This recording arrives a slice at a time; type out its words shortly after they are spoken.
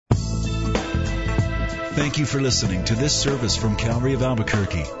Thank you for listening to this service from Calvary of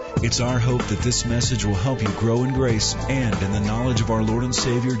Albuquerque. It's our hope that this message will help you grow in grace and in the knowledge of our Lord and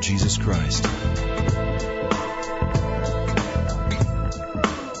Savior, Jesus Christ.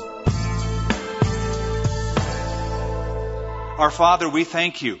 Our Father, we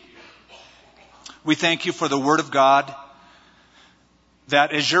thank you. We thank you for the Word of God,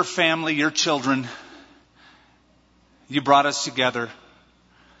 that as your family, your children, you brought us together.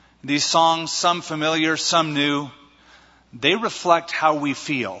 These songs, some familiar, some new, they reflect how we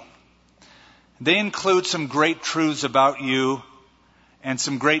feel. They include some great truths about you and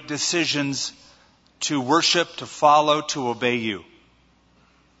some great decisions to worship, to follow, to obey you.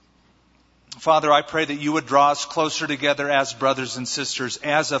 Father, I pray that you would draw us closer together as brothers and sisters,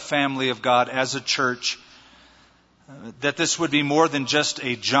 as a family of God, as a church, that this would be more than just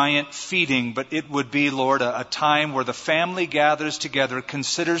a giant feeding, but it would be, Lord, a time where the family gathers together,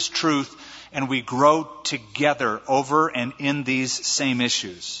 considers truth, and we grow together over and in these same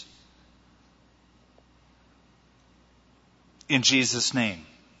issues. In Jesus' name,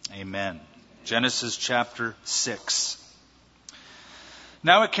 amen. Genesis chapter 6.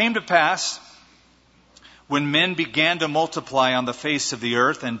 Now it came to pass, when men began to multiply on the face of the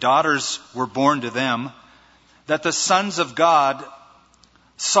earth, and daughters were born to them, that the sons of God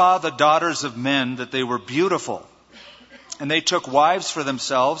saw the daughters of men, that they were beautiful, and they took wives for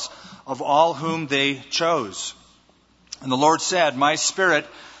themselves of all whom they chose. And the Lord said, My spirit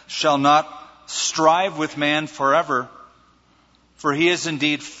shall not strive with man forever, for he is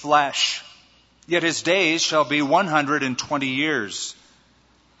indeed flesh, yet his days shall be 120 years.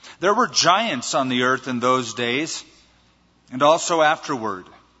 There were giants on the earth in those days, and also afterward,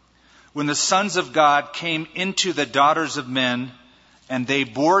 when the sons of God came into the daughters of men, and they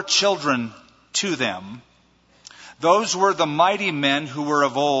bore children to them. Those were the mighty men who were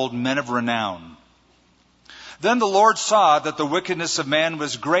of old, men of renown. Then the Lord saw that the wickedness of man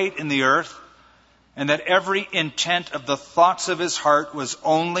was great in the earth, and that every intent of the thoughts of his heart was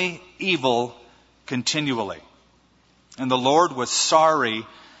only evil continually. And the Lord was sorry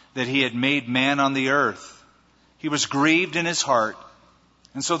that he had made man on the earth. He was grieved in his heart.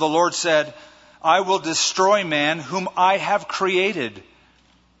 And so the Lord said, I will destroy man whom I have created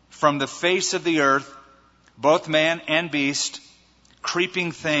from the face of the earth, both man and beast,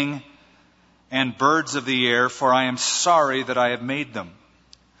 creeping thing, and birds of the air, for I am sorry that I have made them.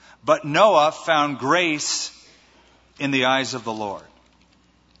 But Noah found grace in the eyes of the Lord.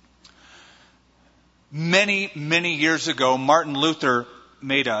 Many, many years ago, Martin Luther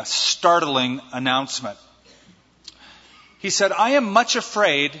made a startling announcement. He said, I am much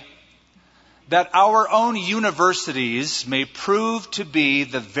afraid that our own universities may prove to be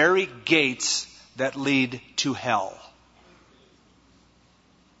the very gates that lead to hell.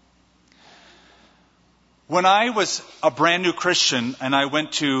 When I was a brand new Christian and I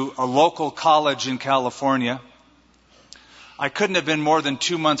went to a local college in California, I couldn't have been more than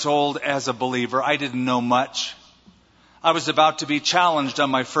 2 months old as a believer. I didn't know much. I was about to be challenged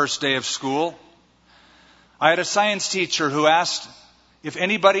on my first day of school. I had a science teacher who asked if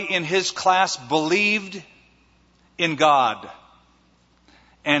anybody in his class believed in God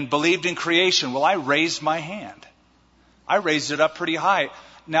and believed in creation. Well, I raised my hand. I raised it up pretty high.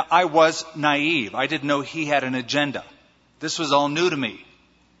 Now, I was naive. I didn't know he had an agenda. This was all new to me.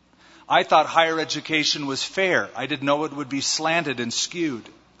 I thought higher education was fair. I didn't know it would be slanted and skewed.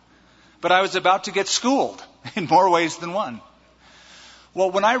 But I was about to get schooled in more ways than one. Well,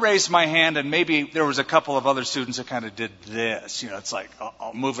 when I raised my hand, and maybe there was a couple of other students that kind of did this, it's like,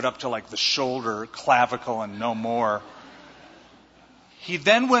 I'll move it up to like the shoulder, clavicle, and no more. He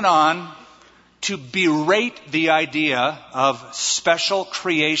then went on to berate the idea of special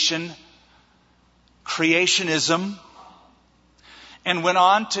creation, creationism, and went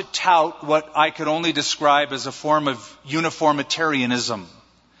on to tout what I could only describe as a form of uniformitarianism,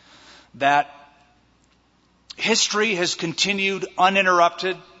 that history has continued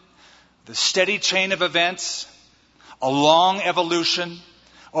uninterrupted, the steady chain of events, a long evolution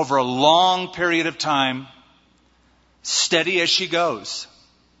over a long period of time, steady as she goes.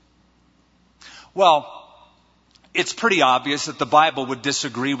 Well, it's pretty obvious that the Bible would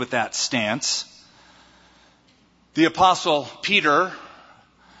disagree with that stance. The Apostle Peter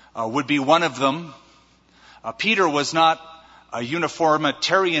would be one of them. Peter was not a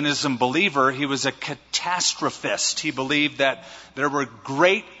uniformitarianism believer. He was a catastrophist. He believed that there were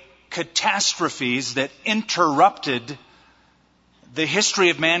great catastrophes that interrupted the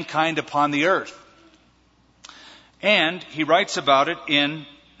history of mankind upon the earth. And he writes about it in,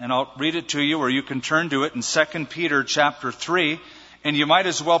 and I'll read it to you, or you can turn to it in 2 Peter chapter 3. And you might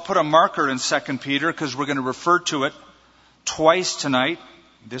as well put a marker in 2 Peter because we're going to refer to it twice tonight.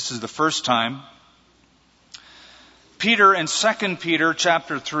 This is the first time. Peter in 2 Peter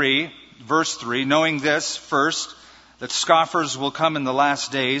chapter 3, verse 3, knowing this first, that scoffers will come in the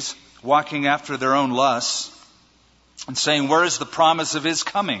last days, walking after their own lusts, and saying, where is the promise of his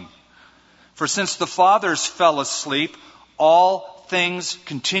coming? For since the fathers fell asleep, all things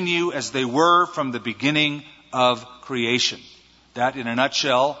continue as they were from the beginning of creation. That, in a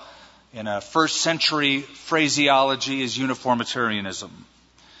nutshell, in a first century phraseology, is uniformitarianism.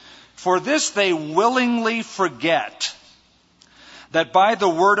 For this they willingly forget that by the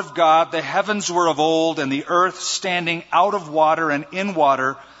word of God the heavens were of old, and the earth standing out of water and in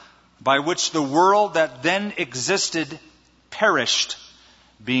water, by which the world that then existed perished,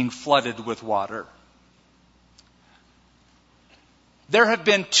 being flooded with water. There have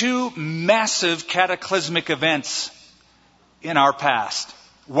been two massive cataclysmic events in our past.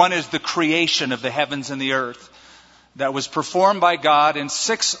 One is the creation of the heavens and the earth that was performed by God in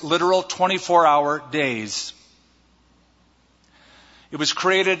 6 literal 24-hour days. It was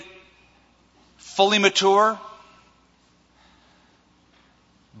created fully mature,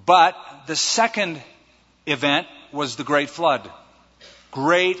 but the second event was the Great Flood.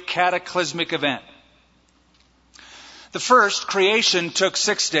 Great cataclysmic event. The first, creation, took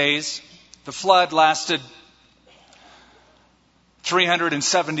 6 days. The flood lasted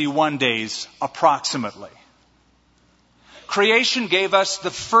 371 days, approximately. Creation gave us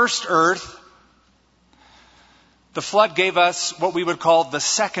the first earth. The flood gave us what we would call the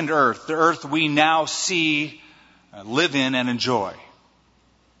second earth, the earth we now see, live in, and enjoy.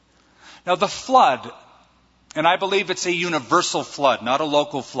 Now the flood, and I believe it's a universal flood, not a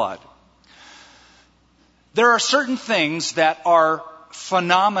local flood. There are certain things that are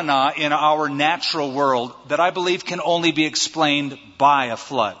phenomena in our natural world that I believe can only be explained by a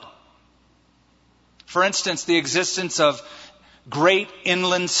flood. For instance, the existence of great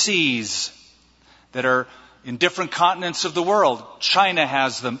inland seas that are in different continents of the world. China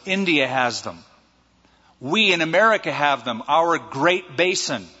has them. India has them. We in America have them. Our Great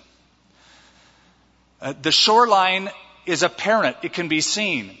Basin. The shoreline is apparent. It can be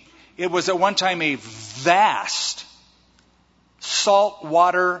seen. It was at one time a vast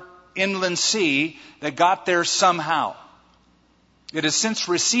saltwater inland sea that got there somehow. It has since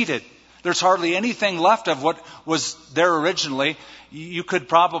receded. There's hardly anything left of what was there originally. You could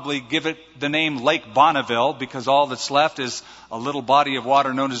probably give it the name Lake Bonneville because all that's left is a little body of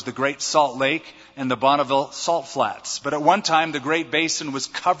water known as the Great Salt Lake and the Bonneville Salt Flats. But at one time, the Great Basin was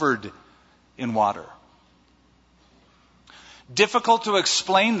covered in water. Difficult to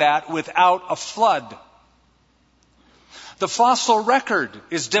explain that without a flood. The fossil record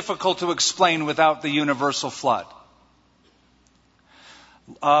is difficult to explain without the universal flood.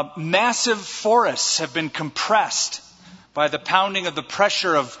 Massive forests have been compressed by the pounding of the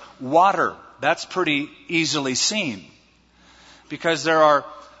pressure of water. That's pretty easily seen because there are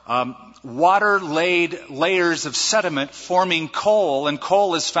water-laid layers of sediment forming coal, and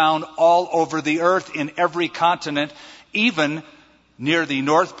coal is found all over the earth in every continent, even near the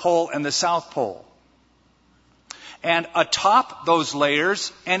North Pole and the South Pole. And atop those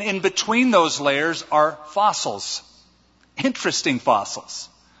layers and in between those layers are fossils. Interesting fossils.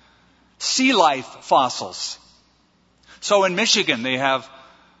 Sea life fossils. So in Michigan, they have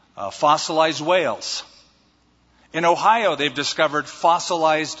fossilized whales. In Ohio, they've discovered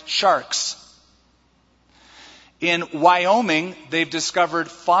fossilized sharks. In Wyoming, they've discovered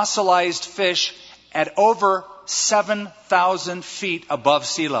fossilized fish at over 7,000 feet above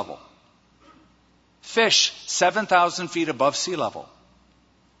sea level. Fish 7,000 feet above sea level.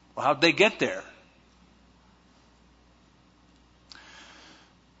 Well, how'd they get there?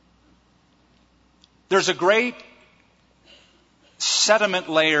 There's a great sediment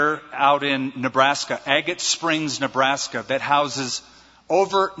layer out in Nebraska, Agate Springs, Nebraska, that houses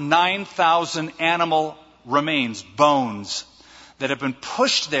over 9,000 animal remains, bones, that have been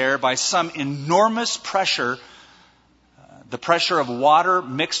pushed there by some enormous pressure, the pressure of water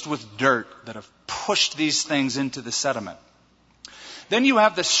mixed with dirt that have pushed these things into the sediment. Then you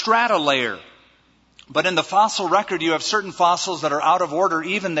have the strata layer. But in the fossil record, you have certain fossils that are out of order,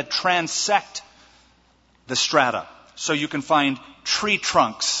 even that transect the strata. So you can find tree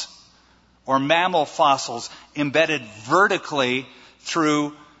trunks or mammal fossils embedded vertically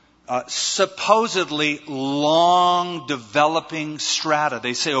through supposedly long developing strata.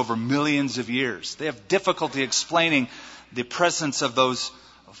 They say over millions of years. They have difficulty explaining the presence of those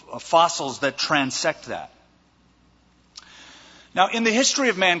fossils that transect that. Now, in the history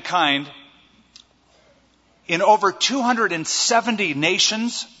of mankind, in over 270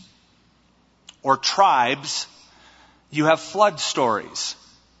 nations or tribes, you have flood stories.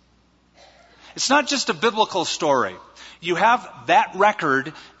 It's not just a biblical story. You have that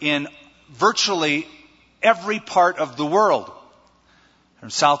record in virtually every part of the world. From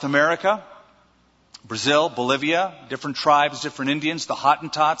South America, Brazil, Bolivia, different tribes, different Indians, the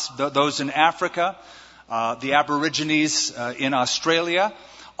Hottentots, those in Africa, the Aborigines in Australia,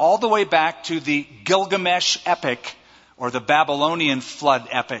 all the way back to the Gilgamesh epic, or the Babylonian flood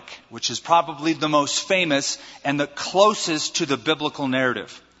epic, which is probably the most famous and the closest to the biblical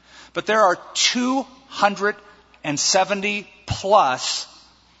narrative. But there are 270 plus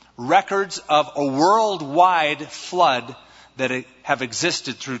records of a worldwide flood that have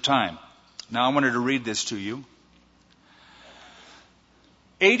existed through time. Now I wanted to read this to you.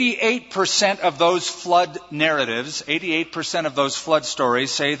 88% of those flood narratives, 88% of those flood stories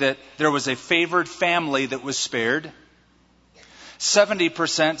say that there was a favored family that was spared.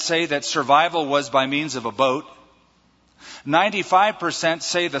 70% say that survival was by means of a boat. 95%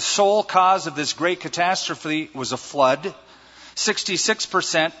 say the sole cause of this great catastrophe was a flood.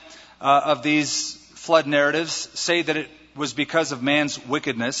 66% of these flood narratives say that it was because of man's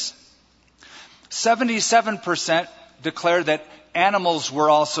wickedness. 77% declare that animals were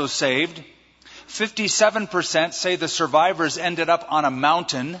also saved. 57% say the survivors ended up on a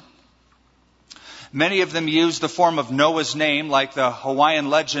mountain. Many of them use the form of Noah's name, like the Hawaiian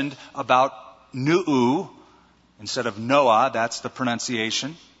legend about Nu'u, instead of Noah, that's the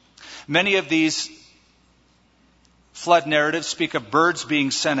pronunciation. Many of these flood narratives speak of birds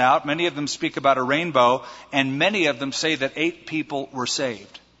being sent out. Many of them speak about a rainbow, and many of them say that 8 people were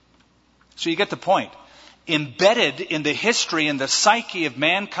saved. So you get the point. Embedded in the history and the psyche of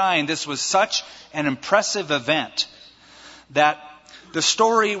mankind, this was such an impressive event that the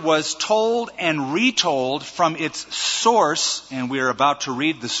story was told and retold from its source, and we are about to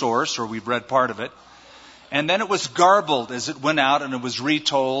read the source, or we've read part of it, and then it was garbled as it went out and it was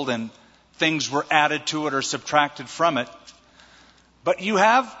retold and things were added to it or subtracted from it. But you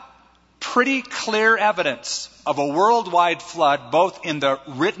have pretty clear evidence of a worldwide flood, both in the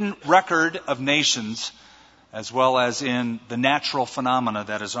written record of nations as well as in the natural phenomena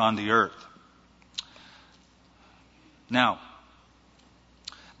that is on the earth. Now,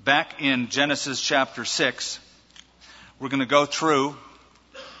 back in Genesis chapter 6, we're going to go through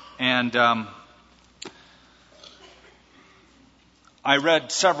and I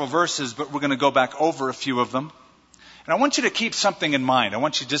read several verses, but we're going to go back over a few of them. And I want you to keep something in mind. I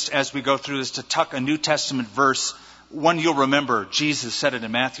want you just as we go through this to tuck a New Testament verse, one you'll remember. Jesus said it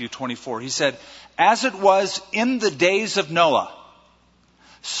in Matthew 24. He said, "As it was in the days of Noah,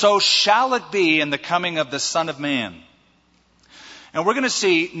 so shall it be in the coming of the Son of Man." And we're going to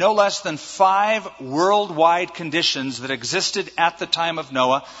see no less than 5 worldwide conditions that existed at the time of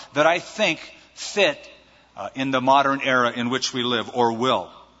Noah that I think fit in the modern era in which we live, or will.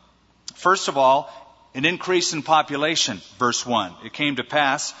 First of all, an increase in population, verse 1. It came to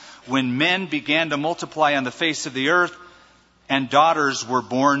pass when men began to multiply on the face of the earth, and daughters were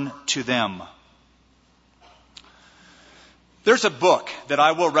born to them. There's a book that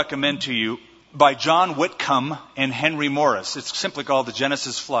I will recommend to you by John Whitcomb and Henry Morris. It's simply called The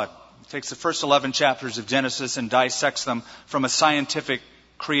Genesis Flood. It takes the first 11 chapters of Genesis and dissects them from a scientific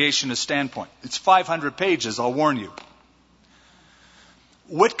creationist standpoint. It's 500 pages, I'll warn you.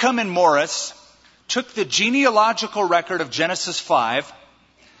 Whitcomb and Morris took the genealogical record of Genesis 5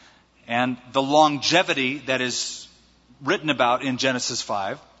 and the longevity that is written about in Genesis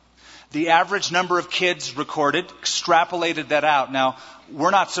 5, the average number of kids recorded, extrapolated that out. Now,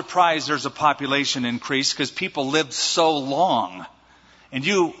 we're not surprised there's a population increase because people lived so long. And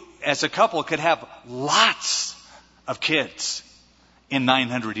you, as a couple, could have lots of kids in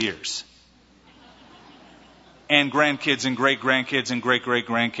 900 years. And grandkids and great-grandkids and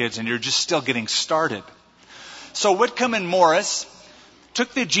great-great-grandkids, and you're just still getting started. So Whitcomb and Morris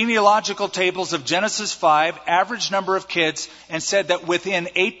took the genealogical tables of Genesis 5, average number of kids, and said that within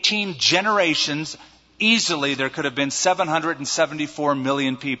 18 generations, easily there could have been 774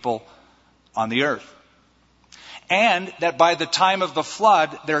 million people on the earth. And that by the time of the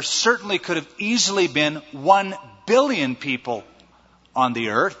flood, there certainly could have easily been 1 billion people on the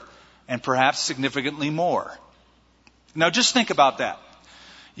earth, and perhaps significantly more. Now just think about that.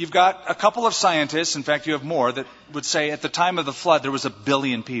 You've got a couple of scientists, in fact you have more, that would say at the time of the flood there was 1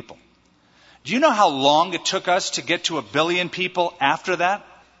 billion people. Do you know how long it took us to get to 1 billion people after that?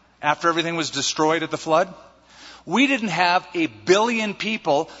 After everything was destroyed at the flood? We didn't have 1 billion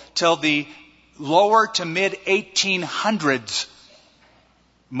people till the lower to mid 1800s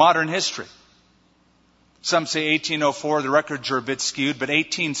modern history. Some say 1804. The records are a bit skewed, but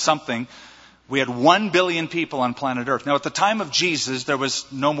 18-something. We had 1 billion people on planet Earth. Now, at the time of Jesus, there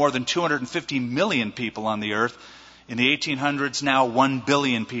was no more than 250 million people on the Earth. In the 1800s, now 1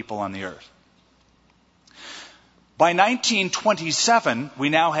 billion people on the Earth. By 1927, we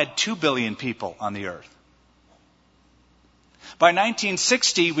now had 2 billion people on the Earth. By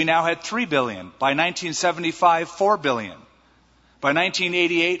 1960, we now had 3 billion. By 1975, 4 billion. By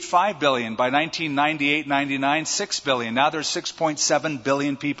 1988, 5 billion. By 1998, 99, 6 billion. Now there's 6.7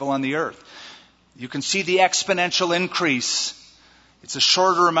 billion people on the Earth. You can see the exponential increase. It's a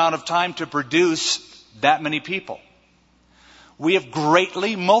shorter amount of time to produce that many people. We have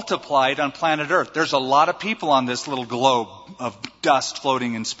greatly multiplied on planet Earth. There's a lot of people on this little globe of dust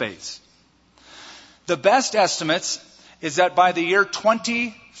floating in space. The best estimates is that by the year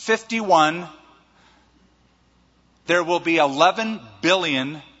 2051, there will be 11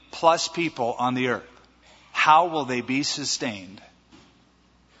 billion plus people on the Earth. How will they be sustained?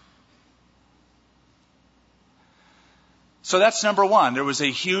 So that's number one. There was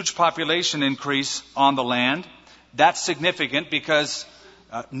a huge population increase on the land. That's significant because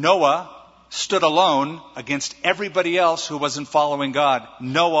Noah stood alone against everybody else who wasn't following God.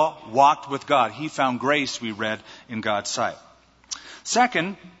 Noah walked with God. He found grace, we read, in God's sight.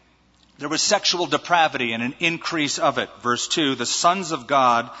 Second, there was sexual depravity and an increase of it. Verse 2, the sons of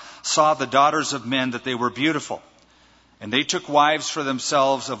God saw the daughters of men that they were beautiful, and they took wives for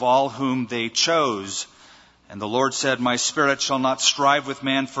themselves of all whom they chose. And the Lord said, my spirit shall not strive with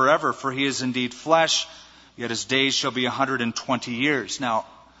man forever, for he is indeed flesh, yet his days shall be 120 years. Now,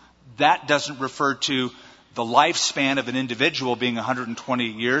 that doesn't refer to the lifespan of an individual being 120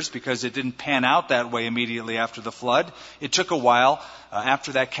 years, because it didn't pan out that way immediately after the flood. It took a while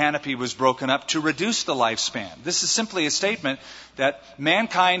after that canopy was broken up to reduce the lifespan. This is simply a statement that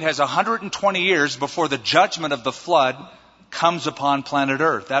mankind has 120 years before the judgment of the flood comes upon planet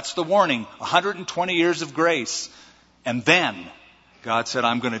Earth. That's the warning. 120 years of grace. And then God said,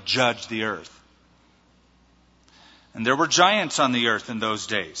 I'm going to judge the earth. And there were giants on the earth in those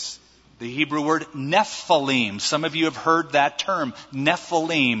days. The Hebrew word Nephilim. Some of you have heard that term,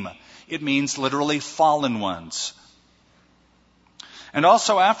 Nephilim. It means literally fallen ones. And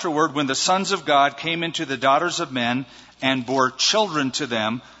also afterward, when the sons of God came into the daughters of men and bore children to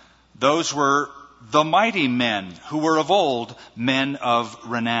them, those were the mighty men who were of old, men of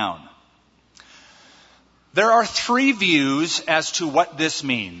renown. There are three views as to what this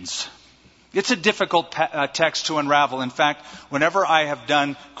means. It's a difficult text to unravel. In fact, whenever I have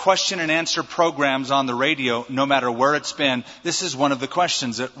done question and answer programs on the radio, no matter where it's been, this is one of the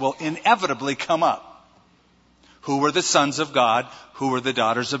questions that will inevitably come up. Who were the sons of God? Who were the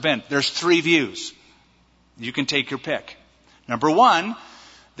daughters of men? There's three views. You can take your pick. Number one,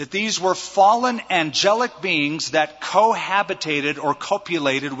 that these were fallen angelic beings that cohabitated or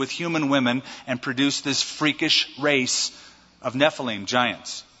copulated with human women and produced this freakish race of Nephilim,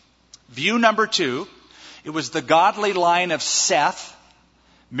 giants. View number two, it was the godly line of Seth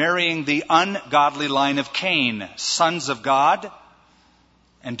marrying the ungodly line of Cain, sons of God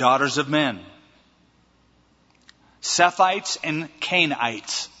and daughters of men. Sethites and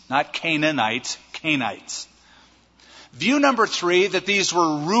Cainites, not Canaanites, Cainites. View number three, that these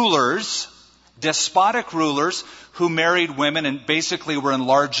were rulers, despotic rulers, who married women and basically were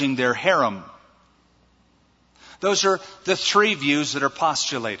enlarging their harem. Those are the three views that are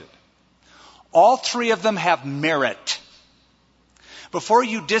postulated. All three of them have merit. Before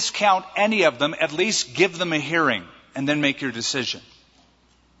you discount any of them, at least give them a hearing and then make your decision.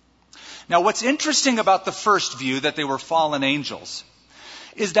 Now, what's interesting about the first view, that they were fallen angels,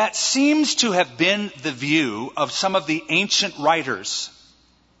 is that seems to have been the view of some of the ancient writers,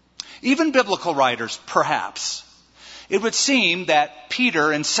 even biblical writers, perhaps. It would seem that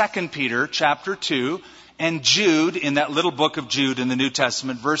Peter in 2 Peter chapter 2 and Jude in that little book of Jude in the New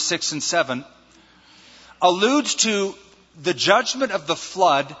Testament, verse 6 and 7, alludes to the judgment of the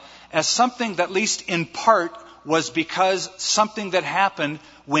flood as something that, at least in part, was because something that happened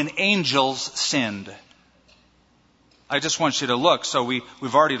when angels sinned. I just want you to look. So we've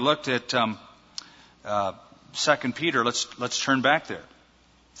already looked at 2 Peter. Let's turn back there.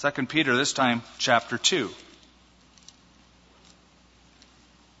 2 Peter, this time, chapter 2.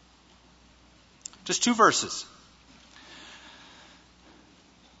 Just two verses.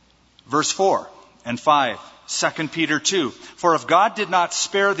 Verse 4 and 5. 2 Peter 2. For if God did not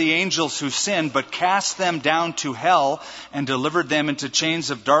spare the angels who sinned, but cast them down to hell and delivered them into chains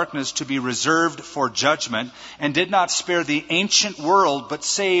of darkness to be reserved for judgment, and did not spare the ancient world, but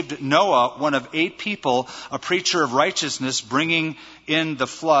saved Noah, one of 8 people, a preacher of righteousness, bringing in the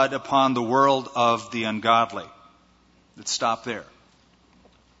flood upon the world of the ungodly. Let's stop there.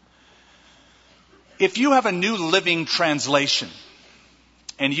 If you have a New Living Translation,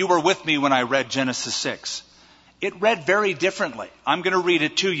 and you were with me when I read Genesis 6, it read very differently. I'm going to read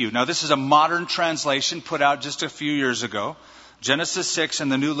it to you. Now, this is a modern translation put out just a few years ago. Genesis 6 in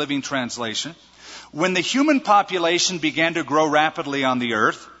the New Living Translation. When the human population began to grow rapidly on the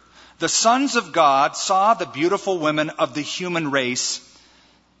earth, the sons of God saw the beautiful women of the human race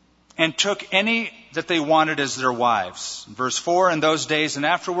and took any that they wanted as their wives. Verse 4, in those days and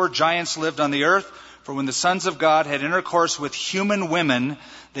afterward, giants lived on the earth. For when the sons of God had intercourse with human women,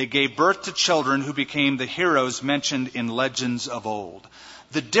 they gave birth to children who became the heroes mentioned in legends of old.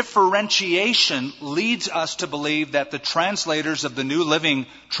 The differentiation leads us to believe that the translators of the New Living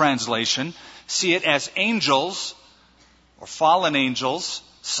Translation see it as angels or fallen angels,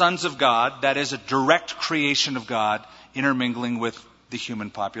 sons of God, that is a direct creation of God intermingling with the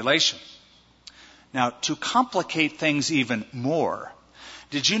human population. Now, to complicate things even more,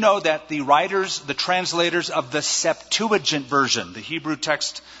 did you know that the translators of the Septuagint version, the Hebrew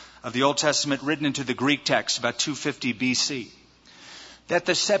text of the Old Testament written into the Greek text about 250 BC, that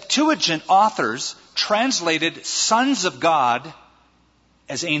the Septuagint authors translated sons of God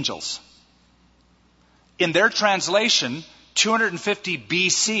as angels? In their translation, 250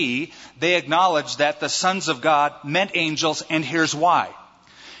 BC, they acknowledged that the sons of God meant angels, and here's why.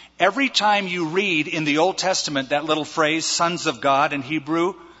 Every time you read in the Old Testament that little phrase, sons of God in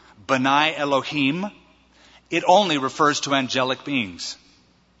Hebrew, B'nai Elohim, it only refers to angelic beings.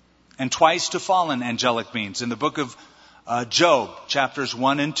 And twice to fallen angelic beings. In the book of Job, chapters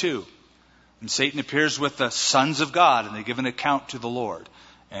 1 and 2. And Satan appears with the sons of God, and they give an account to the Lord.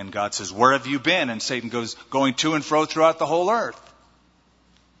 And God says, where have you been? And Satan goes going to and fro throughout the whole earth.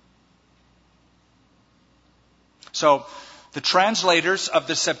 So, the translators of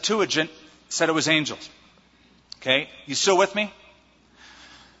the Septuagint said it was angels. Okay? You still with me?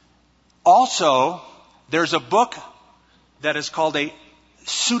 Also, there's a book that is called a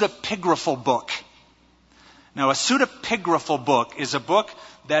pseudepigraphal book. Now, a pseudepigraphal book is a book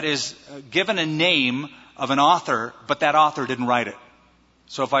that is given a name of an author, but that author didn't write it.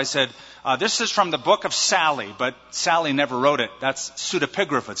 So if I said, this is from the book of Sally, but Sally never wrote it, that's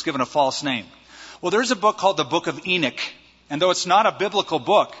pseudepigrapha. It's given a false name. Well, there's a book called the Book of Enoch. And though it's not a biblical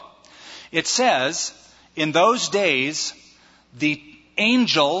book, it says, in those days, the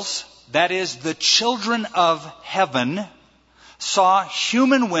angels, that is, the children of heaven, saw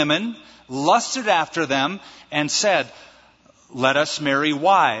human women, lusted after them, and said, let us marry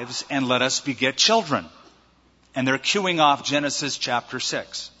wives and let us beget children. And they're queuing off Genesis chapter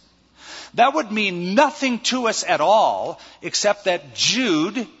 6. That would mean nothing to us at all, except that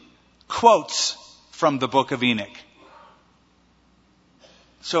Jude quotes from the Book of Enoch.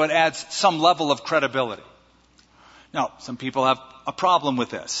 So it adds some level of credibility. Now, some people have a problem with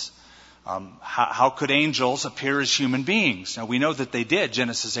this. How could angels appear as human beings? Now, we know that they did,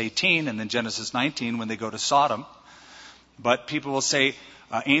 Genesis 18 and then Genesis 19 when they go to Sodom. But people will say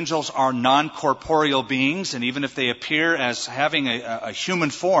angels are non-corporeal beings, and even if they appear as having a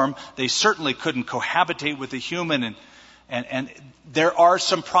human form, they certainly couldn't cohabitate with a human. And there are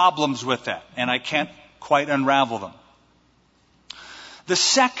some problems with that, and I can't quite unravel them. The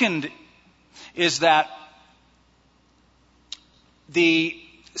second is that the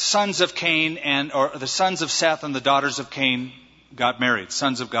sons of Cain or the sons of Seth and the daughters of Cain got married,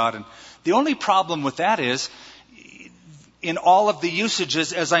 sons of God. And the only problem with that is, in all of the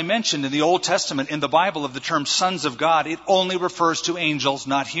usages, as I mentioned in the Old Testament, in the Bible, of the term sons of God, it only refers to angels,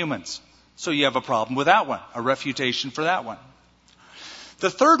 not humans. So you have a problem with that one, a refutation for that one. The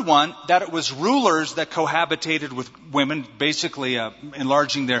third one, that it was rulers that cohabitated with women, basically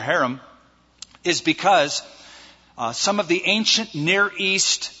enlarging their harem, is because some of the ancient Near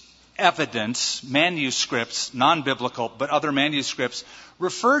East evidence, manuscripts, non-biblical, but other manuscripts,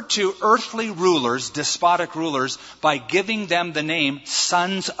 referred to earthly rulers, despotic rulers, by giving them the name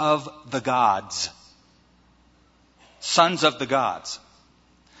sons of the gods. Sons of the gods.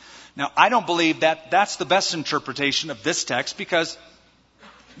 Now, I don't believe that that's the best interpretation of this text, because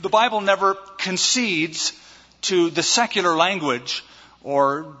the Bible never concedes to the secular language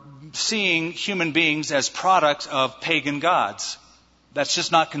or seeing human beings as products of pagan gods. That's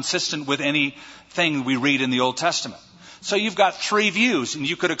just not consistent with anything we read in the Old Testament. So you've got three views, and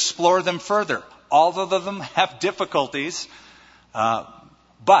you could explore them further. All of them have difficulties.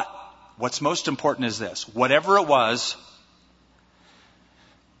 But what's most important is this. Whatever it was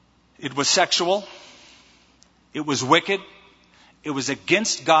sexual, it was wicked, it was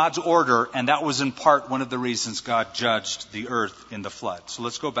against God's order, and that was in part one of the reasons God judged the earth in the flood. So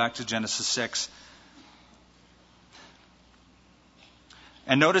let's go back to Genesis 6.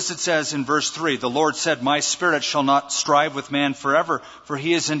 And notice it says in verse 3, the Lord said, my spirit shall not strive with man forever, for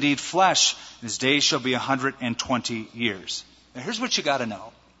he is indeed flesh, and his days shall be 120 years. Now here's what you got to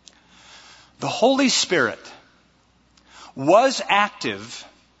know. The Holy Spirit was active,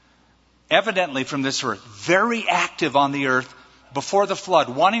 evidently from this earth, very active on the earth before the flood,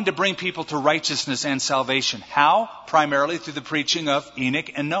 wanting to bring people to righteousness and salvation. How? Primarily through the preaching of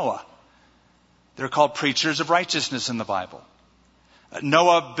Enoch and Noah. They're called preachers of righteousness in the Bible.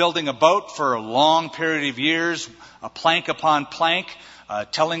 Noah building a boat for a long period of years, a plank upon plank,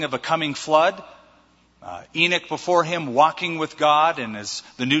 telling of a coming flood. Enoch before him walking with God, and as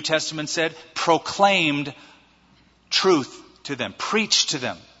the New Testament said, proclaimed truth to them, preached to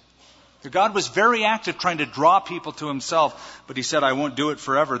them. God was very active trying to draw people to himself, but he said, I won't do it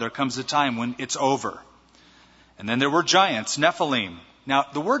forever. There comes a time when it's over. And then there were giants, Nephilim. Now,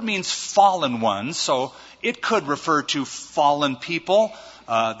 the word means fallen ones, so it could refer to fallen people.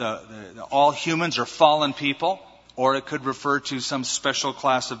 All humans are fallen people, or it could refer to some special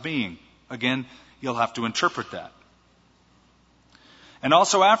class of being. Again, you'll have to interpret that. And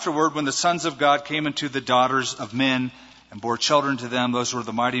also afterward, when the sons of God came into the daughters of men and bore children to them, those were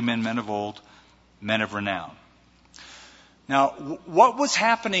the mighty men of old, men of renown. Now, what was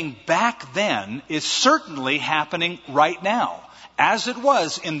happening back then is certainly happening right now. As it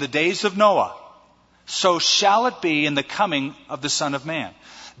was in the days of Noah, so shall it be in the coming of the Son of Man.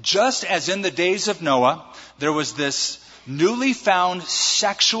 Just as in the days of Noah, there was this newly found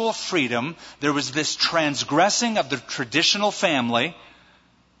sexual freedom, there was this transgressing of the traditional family.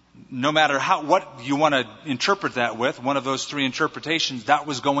 No matter what you want to interpret that with, one of those three interpretations, that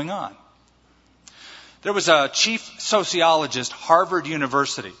was going on. There was a chief sociologist, Harvard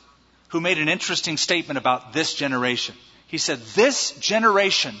University, who made an interesting statement about this generation. He said, this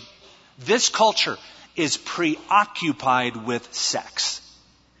generation, this culture is preoccupied with sex.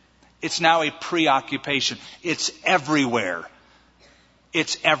 It's now a preoccupation. It's everywhere.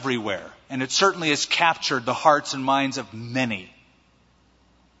 It's everywhere. And it certainly has captured the hearts and minds of many.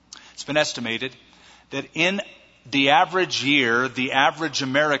 It's been estimated that in the average year, the average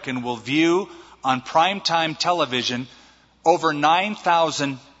American will view on primetime television over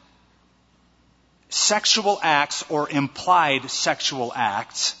 9,000 sexual acts or implied sexual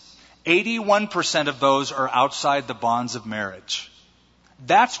acts. 81% of those are outside the bonds of marriage.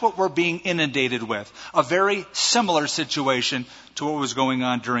 That's what we're being inundated with. A very similar situation to what was going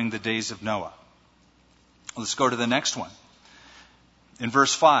on during the days of Noah. Let's go to the next one. In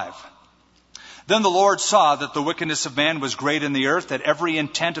verse 5. Then the Lord saw that the wickedness of man was great in the earth, that every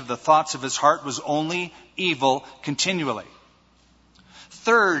intent of the thoughts of his heart was only evil continually.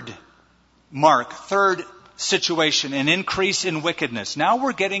 Third situation, an increase in wickedness. Now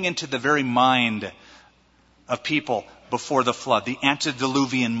we're getting into the very mind of people before the flood, the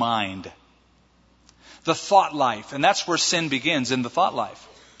antediluvian mind. The thought life, and that's where sin begins, in the thought life,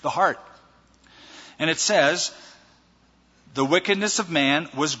 the heart. And it says, the wickedness of man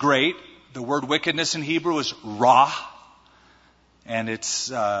was great. The word wickedness in Hebrew is ra. And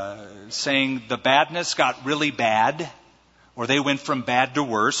it's saying the badness got really bad, or they went from bad to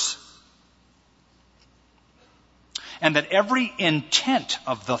worse. And that every intent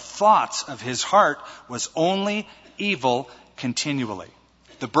of the thoughts of his heart was only evil continually.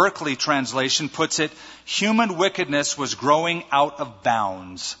 The Berkeley translation puts it, human wickedness was growing out of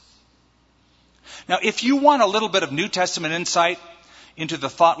bounds. Now, if you want a little bit of New Testament insight into the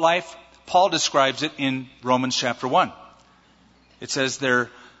thought life, Paul describes it in Romans chapter 1. It says their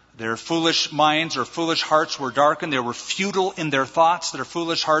foolish minds or foolish hearts were darkened. They were futile in their thoughts. Their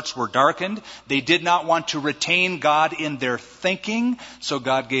foolish hearts were darkened. They did not want to retain God in their thinking, so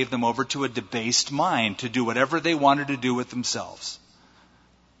God gave them over to a debased mind to do whatever they wanted to do with themselves.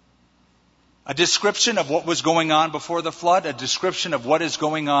 A description of what was going on before the flood, a description of what is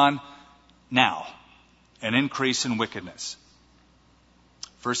going on now. An increase in wickedness.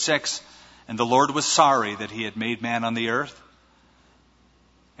 Verse 6, and the Lord was sorry that he had made man on the earth,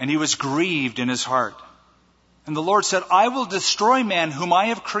 and he was grieved in his heart. And the Lord said, I will destroy man whom I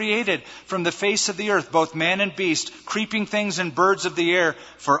have created from the face of the earth, both man and beast, creeping things and birds of the air,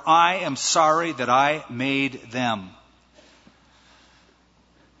 for I am sorry that I made them.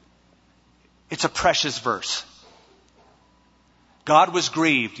 It's a precious verse. God was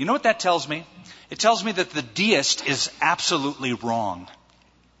grieved. You know what that tells me? It tells me that the deist is absolutely wrong.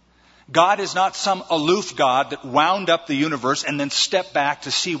 God is not some aloof God that wound up the universe and then stepped back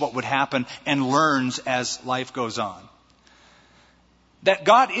to see what would happen and learns as life goes on. That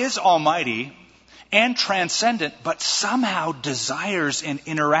God is almighty and transcendent, but somehow desires an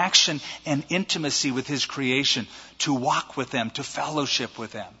interaction and intimacy with His creation, to walk with them, to fellowship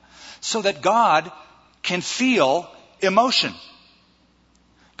with them, so that God can feel emotion.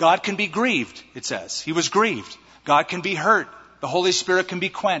 God can be grieved, it says. He was grieved. God can be hurt. The Holy Spirit can be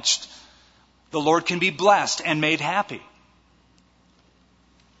quenched. The Lord can be blessed and made happy.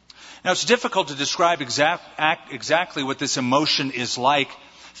 Now, it's difficult to describe exactly what this emotion is like.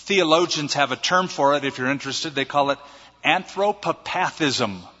 Theologians have a term for it, if you're interested. They call it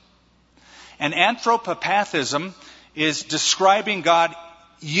anthropopathism. And anthropopathism is describing God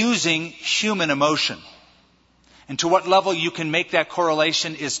using human emotion. And to what level you can make that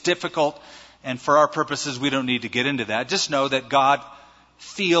correlation is difficult, and for our purposes, we don't need to get into that. Just know that God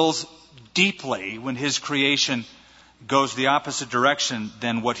feels deeply when His creation goes the opposite direction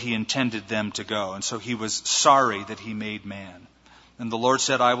than what He intended them to go. And so He was sorry that He made man. And the Lord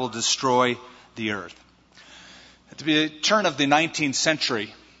said, I will destroy the earth. At the turn of the 19th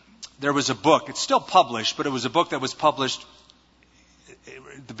century, there was a book. It's still published, but it was a book that was published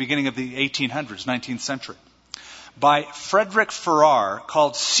at the beginning of the 1800s, 19th century, by Frederick Farrar,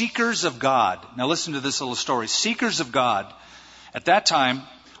 called Seekers of God. Now listen to this little story. Seekers of God, at that time,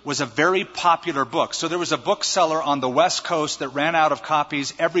 was a very popular book. So there was a bookseller on the West Coast that ran out of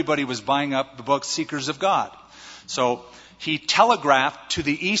copies. Everybody was buying up the book Seekers of God. So he telegraphed to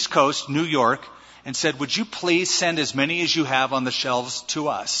the East Coast, New York, and said, would you please send as many as you have on the shelves to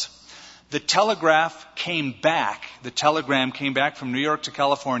us? The telegram came back from New York to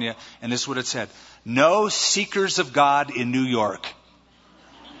California, and this is what it said: no Seekers of God in New York.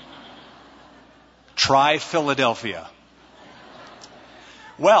 Try Philadelphia.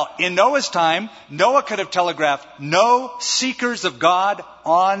 Well, in Noah's time, Noah could have telegraphed, no Seekers of God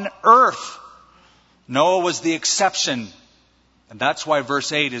on earth. Noah was the exception. And that's why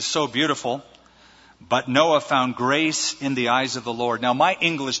verse 8 is so beautiful. But Noah found grace in the eyes of the Lord. Now, my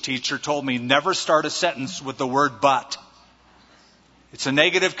English teacher told me never start a sentence with the word but. It's a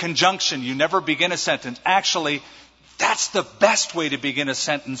negative conjunction. You never begin a sentence. Actually, that's the best way to begin a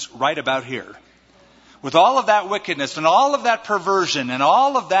sentence right about here. With all of that wickedness and all of that perversion and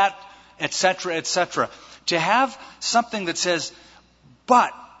all of that, etc., to have something that says,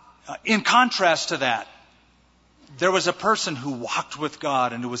 but, in contrast to that, there was a person who walked with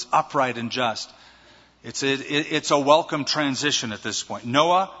God and who was upright and just. It's a welcome transition at this point.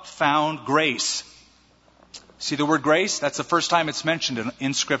 Noah found grace. See the word grace? That's the first time it's mentioned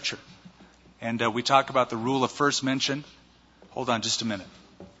in Scripture. And we talk about the rule of first mention. Hold on just a minute.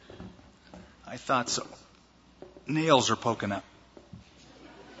 I thought so. Nails are poking up.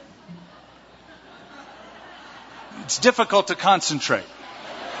 It's difficult to concentrate.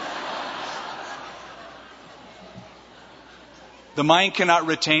 The mind cannot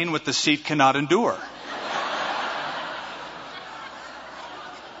retain what the seat cannot endure.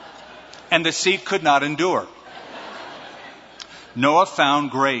 And the seat could not endure. Noah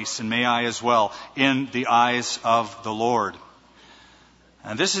found grace, and may I as well, in the eyes of the Lord.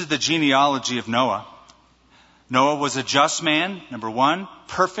 And this is the genealogy of Noah. Noah was a just man, number one,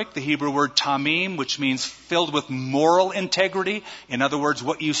 perfect, the Hebrew word tamim, which means filled with moral integrity. In other words,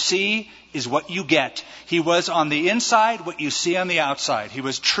 what you see is what you get. He was on the inside, what you see on the outside. He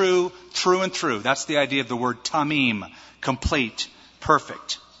was true, through and through. That's the idea of the word tamim, complete,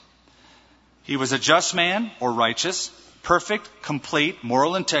 perfect. He was a just man, or righteous, perfect, complete,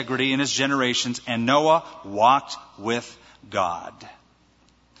 moral integrity in his generations, and Noah walked with God.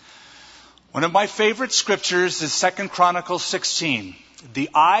 One of my favorite scriptures is 2 Chronicles 16. The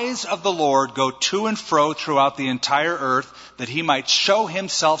eyes of the Lord go to and fro throughout the entire earth, that He might show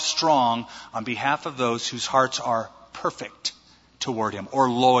Himself strong on behalf of those whose hearts are perfect toward Him, or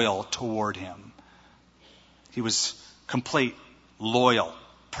loyal toward Him. He was complete, loyal,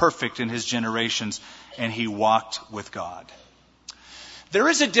 perfect in his generations, and he walked with God. There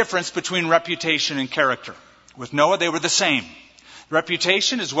is a difference between reputation and character. With Noah, they were the same.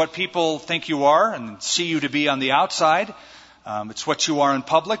 Reputation is what people think you are and see you to be on the outside. It's what you are in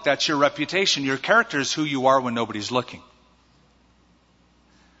public. That's your reputation. Your character is who you are when nobody's looking.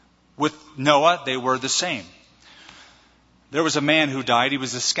 With Noah, they were the same. There was a man who died. He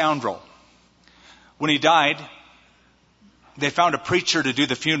was a scoundrel. When he died, they found a preacher to do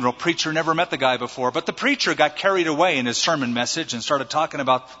the funeral. Preacher never met the guy before, but the preacher got carried away in his sermon message and started talking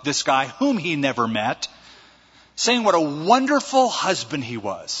about this guy whom he never met. saying what a wonderful husband he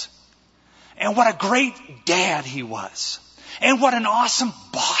was, and what a great dad he was, and what an awesome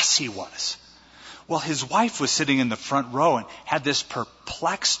boss he was. Well, his wife was sitting in the front row and had this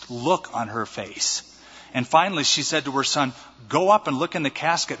perplexed look on her face. And finally she said to her son, "Go up and look in the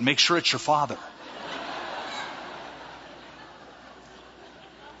casket and make sure it's your father."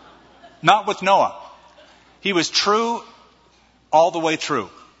 Not with Noah. He was true all the way through.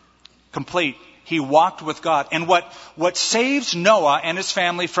 Complete. He walked with God. And what saves Noah and his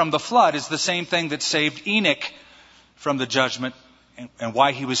family from the flood is the same thing that saved Enoch from the judgment, and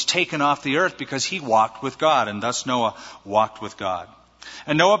why he was taken off the earth, because he walked with God, and thus Noah walked with God.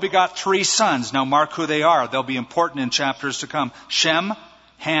 And Noah begot 3 sons. Now mark who they are. They'll be important in chapters to come. Shem,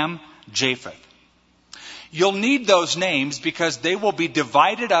 Ham, Japheth. You'll need those names because they will be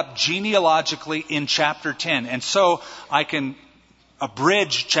divided up genealogically in chapter 10. And so I can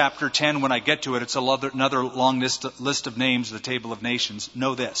abridge chapter 10 when I get to it. It's another long list of names, the table of nations.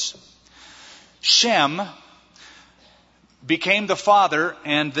 Know this. Shem became the father,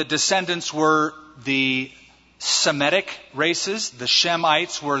 and the descendants were the Semitic races. The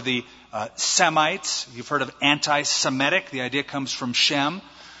Shemites were the Semites. You've heard of anti-Semitic. The idea comes from Shem.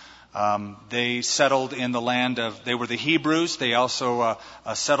 They settled in the land they were the Hebrews. They also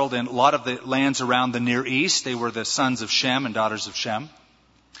settled in a lot of the lands around the Near East. They were the sons of Shem and daughters of Shem.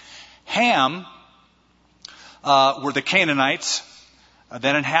 Ham were the Canaanites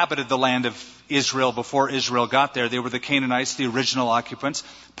that inhabited the land of Israel before Israel got there. They were the Canaanites, the original occupants.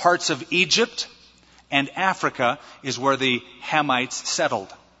 Parts of Egypt and Africa is where the Hamites settled.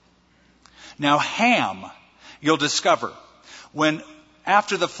 Now Ham, you'll discover, when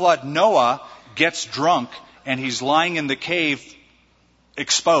after the flood Noah gets drunk and he's lying in the cave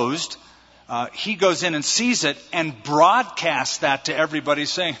exposed, he goes in and sees it and broadcasts that to everybody,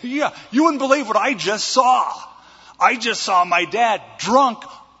 saying, "Yeah, you wouldn't believe what I just saw. I just saw my dad drunk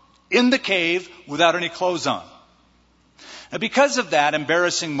in the cave without any clothes on." Now, because of that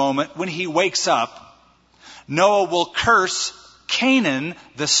embarrassing moment, when he wakes up, Noah will curse Canaan,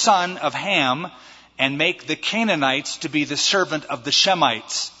 the son of Ham, and make the Canaanites to be the servant of the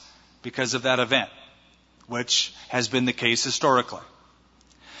Shemites because of that event, which has been the case historically.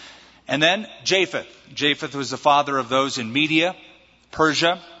 And then Japheth. Japheth was the father of those in Media,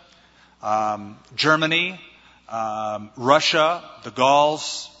 Persia, Germany, Russia, the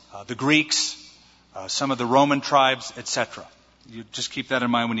Gauls, the Greeks, some of the Roman tribes, etc. You just keep that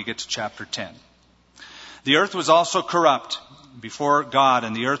in mind when you get to chapter 10. The earth was also corrupt before God,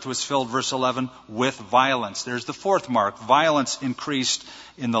 and the earth was filled, verse 11, with violence. There's the fourth mark. Violence increased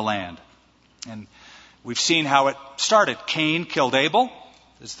in the land. And we've seen how it started. Cain killed Abel.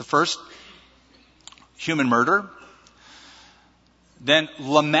 It's the first human murder. Then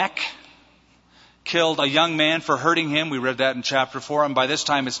Lamech killed a young man for hurting him. We read that in chapter 4. And by this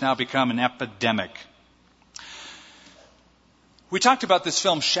time, it's now become an epidemic. We talked about this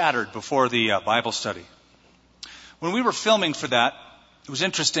film Shattered before the Bible study. When we were filming for that, it was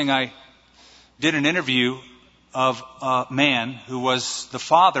interesting. I did an interview of a man who was the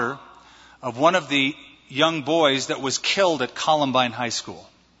father of one of the young boys that was killed at Columbine High School.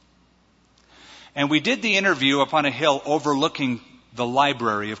 And we did the interview up on a hill overlooking the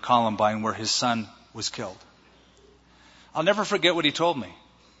library of Columbine where his son was killed. I'll never forget what he told me.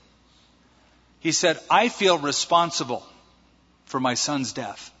 He said, "I feel responsible for my son's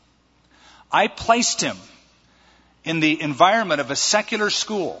death. I placed him in the environment of a secular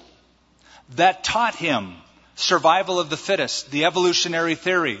school that taught him survival of the fittest, the evolutionary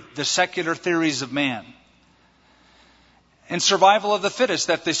theory, the secular theories of man. And survival of the fittest,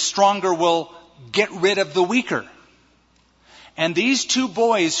 that the stronger will get rid of the weaker. And these 2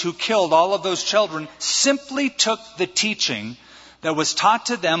 boys who killed all of those children simply took the teaching that was taught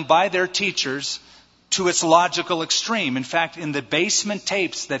to them by their teachers to its logical extreme. In fact, in the basement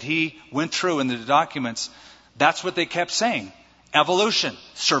tapes that he went through in the documents, that's what they kept saying. Evolution,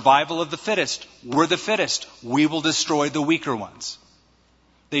 survival of the fittest. We're the fittest. We will destroy the weaker ones.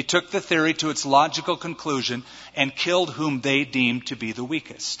 They took the theory to its logical conclusion and killed whom they deemed to be the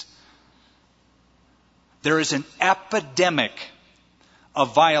weakest. There is an epidemic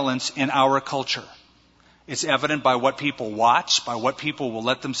of violence in our culture. It's evident by what people watch, by what people will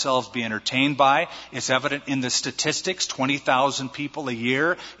let themselves be entertained by. It's evident in the statistics, 20,000 people a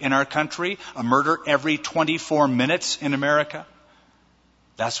year in our country, a murder every 24 minutes in America.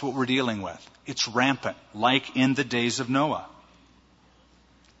 That's what we're dealing with. It's rampant, like in the days of Noah.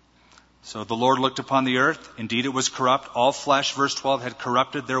 So the Lord looked upon the earth. Indeed, it was corrupt. All flesh, verse 12, had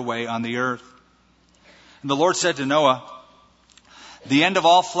corrupted their way on the earth. And the Lord said to Noah, "The end of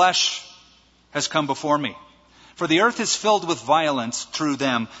all flesh has come before me, For the earth is filled with violence through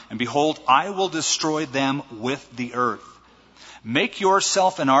them, and behold, I will destroy them with the earth. Make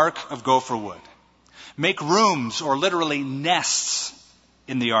yourself an ark of gopher wood. Make rooms, or literally nests,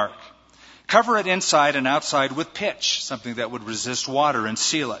 in the ark. Cover it inside and outside with pitch, something that would resist water, and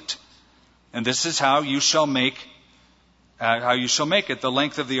seal it. And this is how you shall make it. The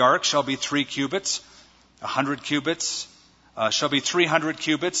length of the ark shall be 3 cubits, 100 cubits, shall be 300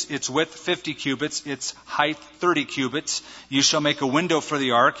 cubits, its width 50 cubits, its height 30 cubits. You shall make a window for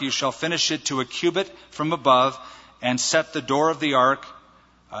the ark. You shall finish it to a cubit from above, and set the door of the ark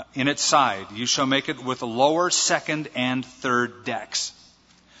in its side. You shall make it with a lower, second, and third decks.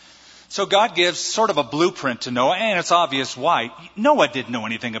 So God gives sort of a blueprint to Noah, and it's obvious why. Noah didn't know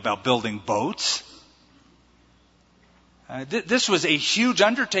anything about building boats. This was a huge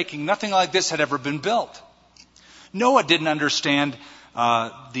undertaking. Nothing like this had ever been built. Noah didn't understand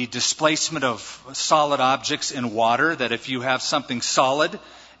the displacement of solid objects in water, that if you have something solid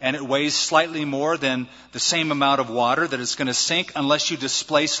and it weighs slightly more than the same amount of water, that it's going to sink unless you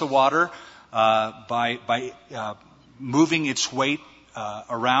displace the water by moving its weight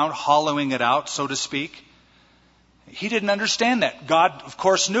around, hollowing it out, so to speak. He didn't understand that. God, of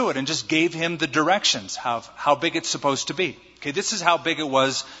course, knew it and just gave him the directions, how big it's supposed to be. Okay, this is how big it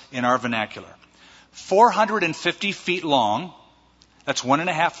was in our vernacular. 450 feet long, that's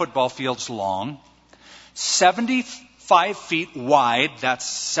 1.5 football fields long, 75 feet wide, that's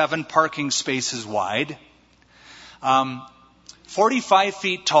 7 parking spaces wide, 45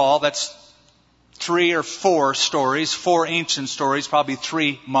 feet tall, that's 3 or 4 stories, 4 ancient stories, probably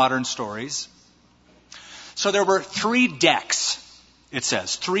 3 modern stories. So there were 3 decks, it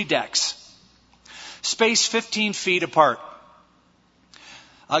says, 3 decks, spaced 15 feet apart.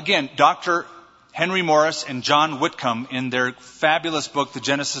 Again, Dr. Henry Morris and John Whitcomb, in their fabulous book, The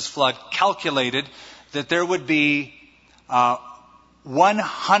Genesis Flood, calculated that there would be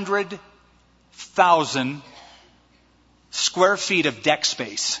 100,000 square feet of deck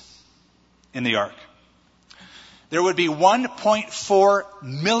space in the ark. There would be 1.4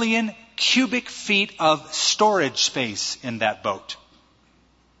 million cubic feet of storage space in that boat.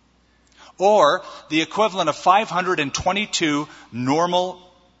 Or the equivalent of 522 normal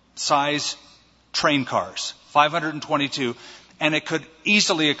size train cars. 522. And it could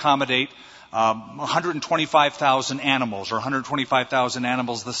easily accommodate 125,000 animals, or 125,000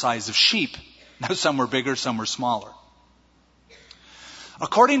 animals the size of sheep. Now, some were bigger, some were smaller.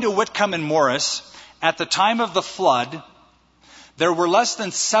 According to Whitcomb and Morris, at the time of the flood, there were less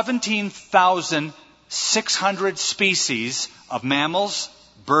than 17,600 species of mammals,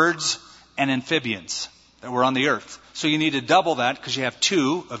 birds, and amphibians that were on the earth. So you need to double that because you have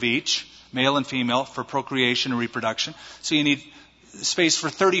 2 of each, male and female, for procreation and reproduction. So you need space for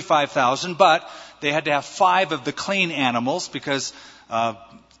 35,000, but they had to have 5 of the clean animals because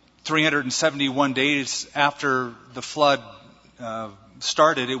 371 days after the flood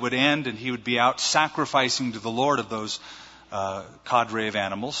started, it would end, and he would be out sacrificing to the Lord of those cadre of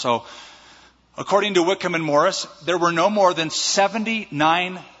animals. So, according to Whitcomb and Morris, there were no more than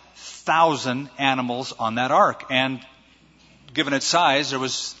 79,000 animals on that ark. And given its size, there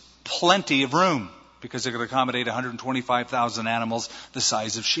was plenty of room because it could accommodate 125,000 animals the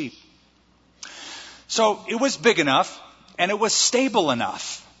size of sheep. So, it was big enough, and it was stable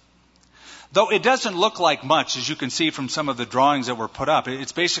enough. Though it doesn't look like much, as you can see from some of the drawings that were put up.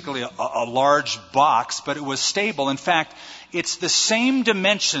 It's basically a large box, but it was stable. In fact, it's the same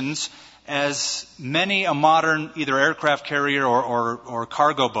dimensions as many a modern either aircraft carrier or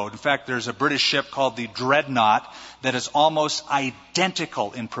cargo boat. In fact, there's a British ship called the Dreadnought that is almost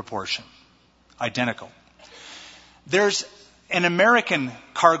identical in proportion. Identical. There's an American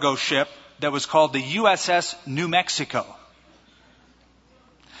cargo ship that was called the USS New Mexico.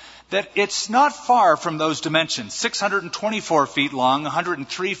 That it's not far from those dimensions, 624 feet long,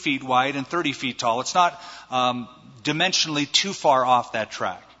 103 feet wide, and 30 feet tall. It's not dimensionally too far off that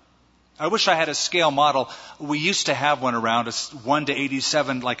track. I wish I had a scale model. We used to have one around, a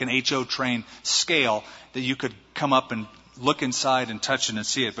 1:87, like an HO train scale, that you could come up and look inside and touch it and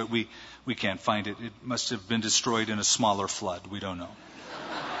see it, but we can't find it. It must have been destroyed in a smaller flood. We don't know.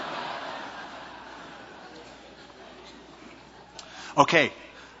 Okay.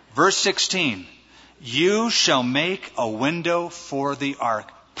 Verse 16, you shall make a window for the ark.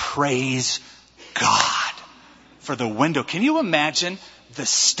 Praise God for the window. Can you imagine the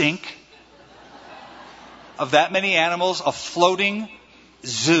stink of that many animals, a floating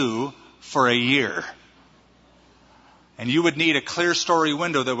zoo for a year? And you would need a clear story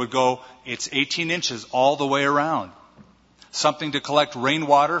window that would go, it's 18 inches all the way around. something to collect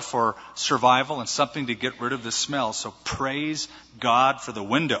rainwater for survival, and something to get rid of the smell. So praise God for the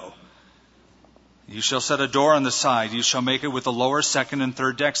window. You shall set a door on the side. You shall make it with the lower, second, and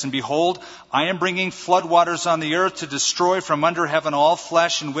third decks. And behold, I am bringing floodwaters on the earth to destroy from under heaven all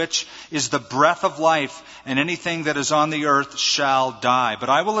flesh, in which is the breath of life, and anything that is on the earth shall die. But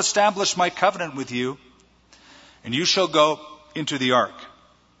I will establish my covenant with you, and you shall go into the ark.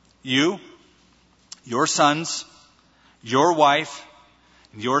 You, your sons, your wife,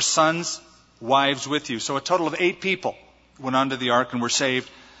 and your sons' wives with you. So a total of 8 people went onto the ark and were saved.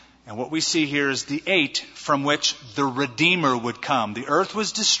 And what we see here is the 8 from which the Redeemer would come. The earth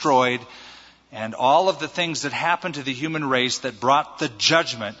was destroyed, and all of the things that happened to the human race that brought the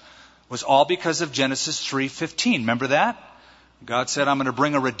judgment was all because of Genesis 3:15. Remember that? God said, I'm going to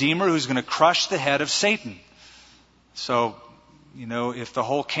bring a Redeemer who's going to crush the head of Satan. So, if the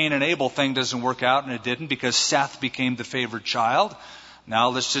whole Cain and Abel thing doesn't work out, and it didn't because Seth became the favored child, now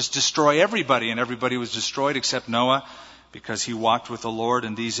let's just destroy everybody. And everybody was destroyed except Noah, because he walked with the Lord,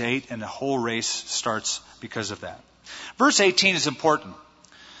 and these 8, and the whole race starts because of that. Verse 18 is important.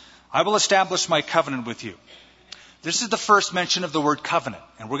 I will establish my covenant with you. This is the first mention of the word covenant,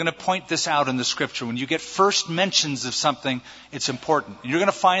 and we're going to point this out in the Scripture. When you get first mentions of something, it's important. And you're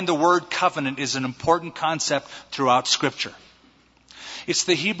going to find the word covenant is an important concept throughout Scripture. It's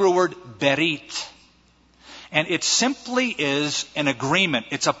the Hebrew word berit. And it simply is an agreement.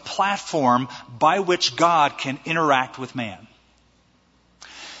 It's a platform by which God can interact with man.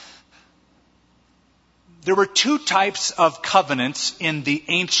 There were 2 types of covenants in the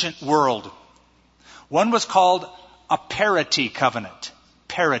ancient world. One was called a parity covenant.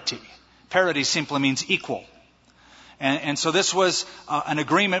 Parity. Parity simply means equal. And so this was an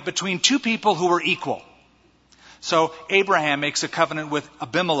agreement between 2 people who were equal. So Abraham makes a covenant with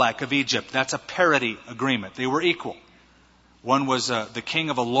Abimelech of Egypt. That's a parity agreement. They were equal. One was the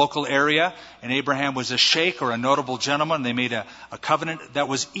king of a local area, and Abraham was a sheikh or a notable gentleman. They made a covenant that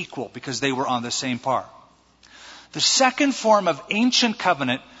was equal because they were on the same par. The second form of ancient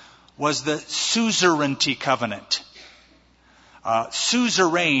covenant was the suzerainty covenant.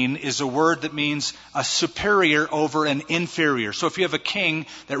 Suzerain is a word that means a superior over an inferior. So if you have a king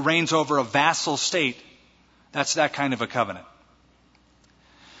that reigns over a vassal state, that's that kind of a covenant.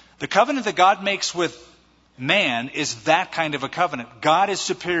 The covenant that God makes with man is that kind of a covenant. God is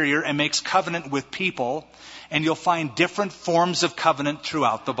superior and makes covenant with people, and you'll find different forms of covenant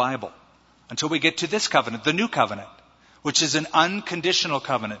throughout the Bible until we get to this covenant, the new covenant, which is an unconditional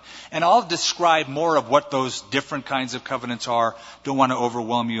covenant. And I'll describe more of what those different kinds of covenants are. Don't want to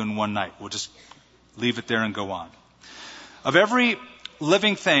overwhelm you in one night. We'll just leave it there and go on. Of every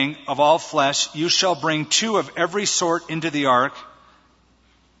living thing of all flesh, you shall bring 2 of every sort into the ark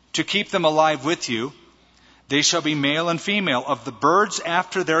to keep them alive with you. They shall be male and female, of the birds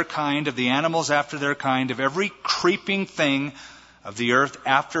after their kind, of the animals after their kind, of every creeping thing of the earth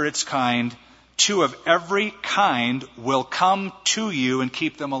after its kind. 2 of every kind will come to you and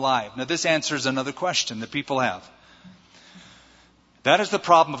keep them alive. Now this answers another question that people have. That is the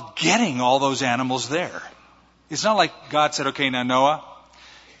problem of getting all those animals there. It's not like God said, okay, now Noah,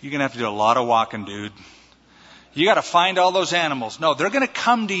 you're going to have to do a lot of walking, dude. You got to find all those animals. No, they're going to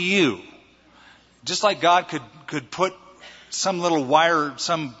come to you. Just like God could put some little wire,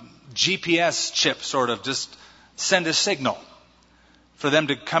 some GPS chip sort of, just send a signal for them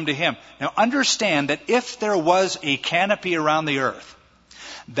to come to Him. Now understand that if there was a canopy around the earth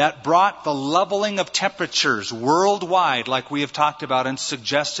that brought the leveling of temperatures worldwide, like we have talked about and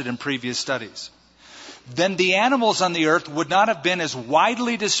suggested in previous studies, then the animals on the earth would not have been as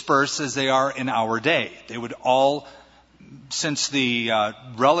widely dispersed as they are in our day. They would all, since the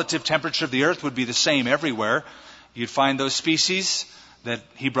relative temperature of the earth would be the same everywhere, you'd find those species that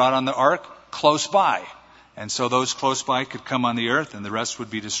He brought on the ark close by. And so those close by could come on the earth and the rest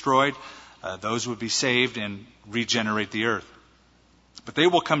would be destroyed. Those would be saved and regenerate the earth. But they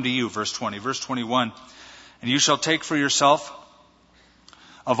will come to you, verse 20. Verse 21, and you shall take for yourself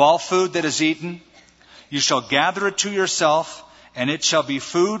of all food that is eaten, you shall gather it to yourself, and it shall be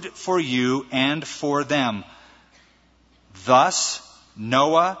food for you and for them. Thus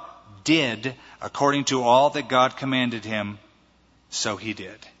Noah did according to all that God commanded him, so he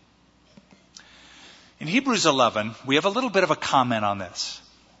did. In Hebrews 11, we have a little bit of a comment on this.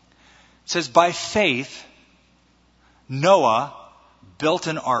 It says, by faith, Noah built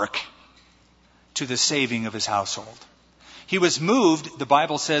an ark to the saving of his household. He was moved, the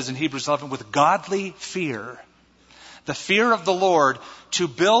Bible says in Hebrews 11, with godly fear, the fear of the Lord, to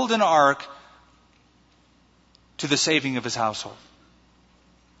build an ark to the saving of his household.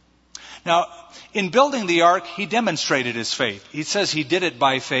 Now, in building the ark, he demonstrated his faith. He says he did it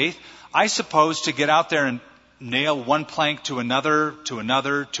by faith. I suppose to get out there and nail one plank to another,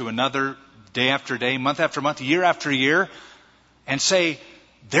 day after day, month after month, year after year, and say,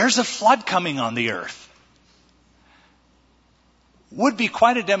 there's a flood coming on the earth, would be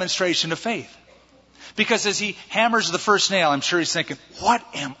quite a demonstration of faith. Because as he hammers the first nail, I'm sure he's thinking, what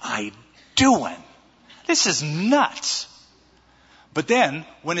am I doing? This is nuts. But then,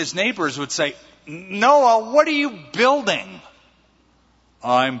 when his neighbors would say, Noah, what are you building?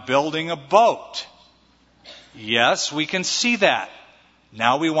 I'm building a boat. Yes, we can see that.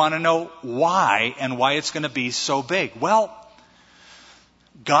 Now we want to know why and why it's going to be so big. Well,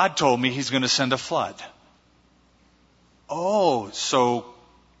 God told me he's going to send a flood. Oh, so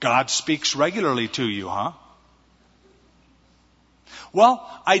God speaks regularly to you, huh? Well,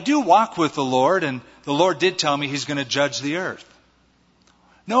 I do walk with the Lord, and the Lord did tell me he's going to judge the earth.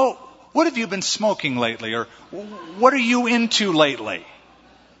 No, what have you been smoking lately? Or what are you into lately?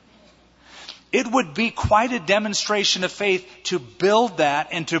 It would be quite a demonstration of faith to build that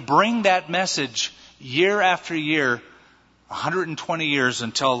and to bring that message year after year, 120 years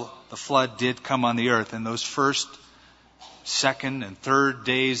until the flood did come on the earth. And those first, second, and third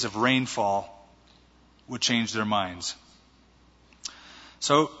days of rainfall would change their minds.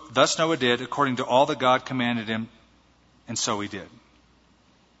 So, thus Noah did, according to all that God commanded him, and so he did.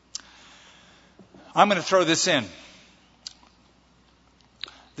 I'm going to throw this in.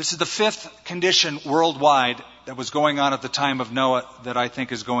 This is the fifth condition worldwide that was going on at the time of Noah that I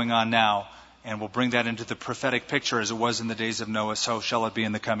think is going on now. And we'll bring that into the prophetic picture as it was in the days of Noah, so shall it be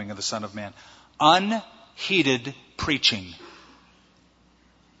in the coming of the Son of Man. Unheeded preaching.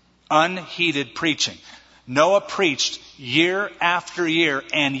 Unheeded preaching. Noah preached year after year,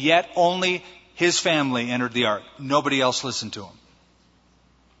 and yet only his family entered the ark. Nobody else listened to him.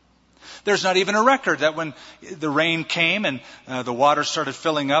 There's not even a record that when the rain came and the water started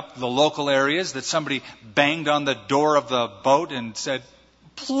filling up the local areas, that somebody banged on the door of the boat and said,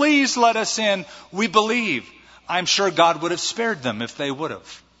 please let us in, we believe. I'm sure God would have spared them if they would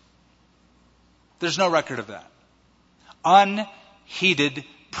have. There's no record of that. Unheeded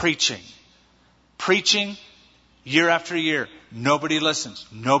preaching. Preaching year after year. Nobody listens.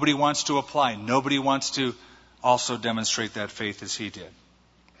 Nobody wants to apply. Nobody wants to also demonstrate that faith as he did.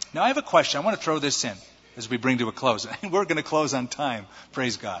 Now I have a question. I want to throw this in as we bring to a close. We're going to close on time.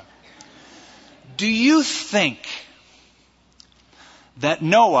 Praise God. Do you think that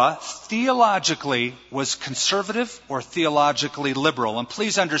Noah theologically was conservative or theologically liberal? And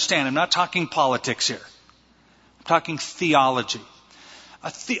please understand, I'm not talking politics here. I'm talking theology.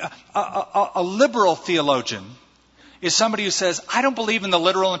 A liberal theologian is somebody who says, I don't believe in the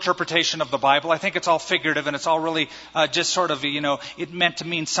literal interpretation of the Bible. I think it's all figurative and it's all really just sort of, it meant to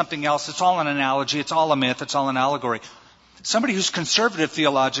mean something else. It's all an analogy. It's all a myth. It's all an allegory. Somebody who's conservative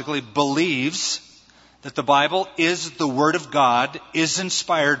theologically believes that the Bible is the Word of God, is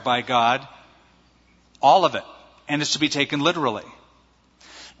inspired by God, all of it, and is to be taken literally.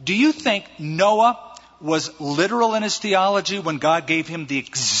 Do you think Noah was literal in his theology when God gave him the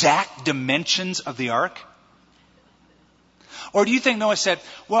exact dimensions of the ark? Or do you think Noah said,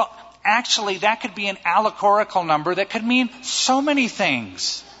 well, actually, that could be an allegorical number that could mean so many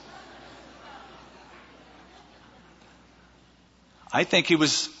things? I think he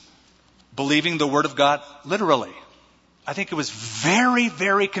was believing the Word of God literally. I think he was very,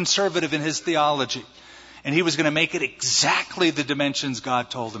 very conservative in his theology. And he was going to make it exactly the dimensions God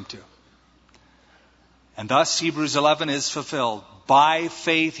told him to. And thus, Hebrews 11 is fulfilled. By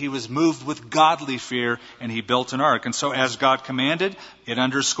faith, he was moved with godly fear, and he built an ark. And so, as God commanded, it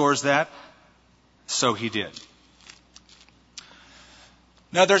underscores that. So he did.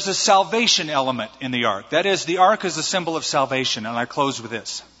 Now, there's a salvation element in the ark. That is, the ark is a symbol of salvation. And I close with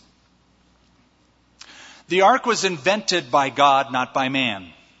this. The ark was invented by God, not by man.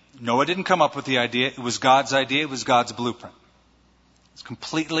 Noah didn't come up with the idea. It was God's idea. It was God's blueprint. It's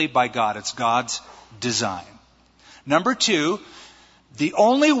completely by God. It's God's design. Number two, the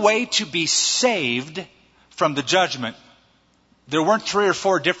only way to be saved from the judgment, there weren't 3 or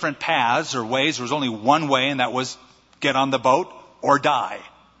 4 different paths or ways. There was only one way, and that was get on the boat or die.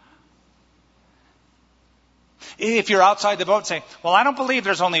 If you're outside the boat and say, well, I don't believe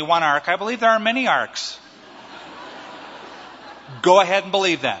there's only one ark. I believe there are many arks. Go ahead and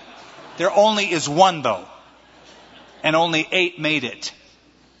believe that. There only is one, though. And only 8 made it.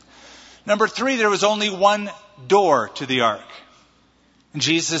 Number 3, there was only one door to the ark. And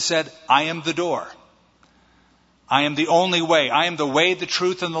Jesus said, I am the door. I am the only way. I am the way, the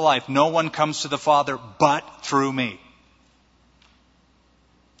truth, and the life. No one comes to the Father but through me.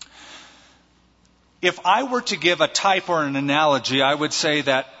 If I were to give a type or an analogy, I would say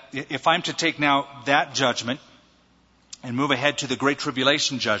that if I'm to take now that judgment and move ahead to the Great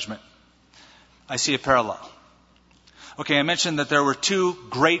Tribulation judgment, I see a parallel. Okay, I mentioned that there were two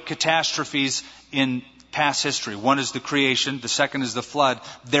great catastrophes in past history. One is the creation, the second is the flood.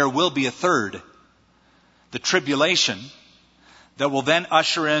 There will be a third, the tribulation, that will then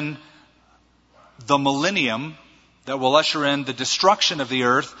usher in the millennium, that will usher in the destruction of the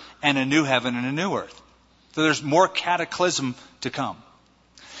earth and a new heaven and a new earth. So there's more cataclysm to come.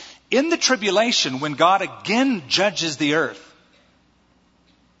 In the tribulation, when God again judges the earth,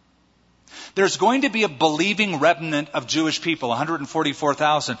 there's going to be a believing remnant of Jewish people,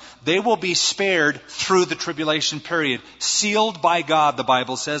 144,000. They will be spared through the tribulation period, sealed by God, the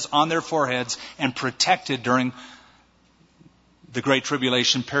Bible says, on their foreheads and protected during the Great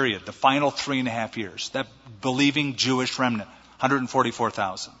Tribulation period, the final 3.5 years. That believing Jewish remnant,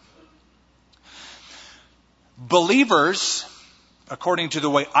 144,000. Believers, according to the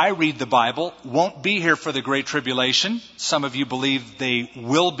way I read the Bible, won't be here for the Great Tribulation. Some of you believe they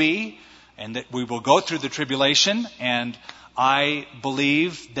will be, and that we will go through the tribulation, and I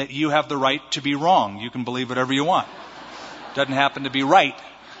believe that you have the right to be wrong. You can believe whatever you want. Doesn't happen to be right.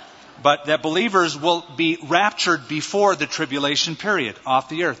 But that believers will be raptured before the tribulation period off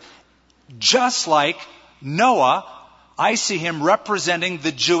the earth. Just like Noah, I see him representing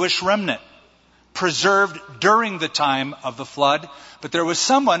the Jewish remnant, preserved during the time of the flood. But there was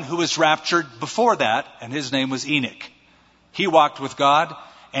someone who was raptured before that, and his name was Enoch. He walked with God,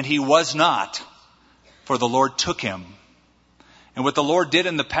 and he was not, for the Lord took him. And what the Lord did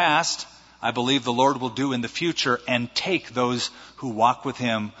in the past, I believe the Lord will do in the future, and take those who walk with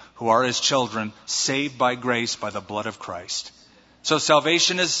him, who are his children, saved by grace by the blood of Christ. So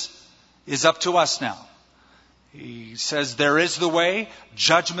salvation is up to us now. He says there is the way,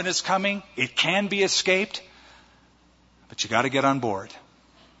 judgment is coming, it can be escaped, but you got to get on board.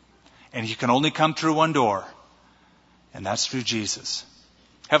 And you can only come through one door, and that's through Jesus.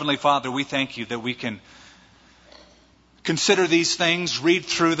 Heavenly Father, we thank you that we can consider these things, read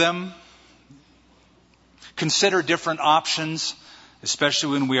through them, consider different options,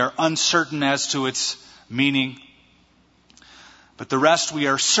 especially when we are uncertain as to its meaning. But the rest we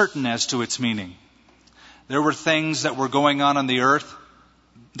are certain as to its meaning. There were things that were going on the earth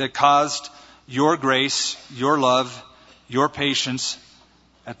that caused your grace, your love, your patience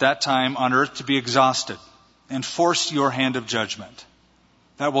at that time on earth to be exhausted and forced your hand of judgment.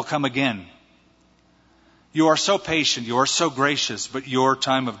 That will come again. You are so patient, you are so gracious, but your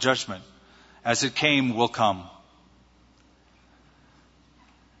time of judgment, as it came, will come.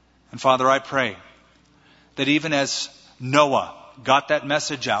 And Father, I pray that even as Noah got that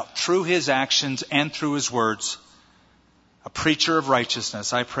message out through his actions and through his words, a preacher of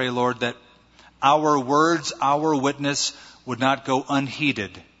righteousness, I pray, Lord, that our words, our witness would not go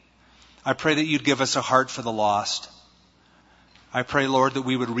unheeded. I pray that you'd give us a heart for the lost. I pray, Lord, that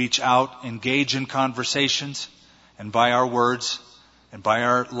we would reach out, engage in conversations, and by our words and by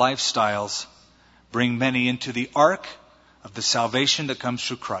our lifestyles, bring many into the ark of the salvation that comes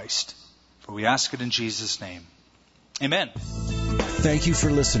through Christ. For we ask it in Jesus' name. Amen. Thank you for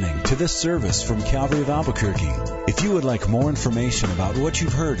listening to this service from Calvary of Albuquerque. If you would like more information about what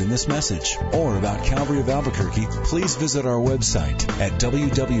you've heard in this message or about Calvary of Albuquerque, please visit our website at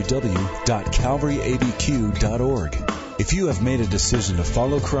www.calvaryabq.org. If you have made a decision to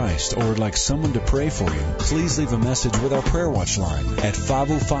follow Christ or would like someone to pray for you, please leave a message with our Prayer Watch line at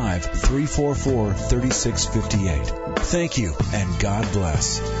 505-344-3658. Thank you, and God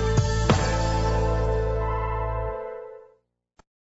bless.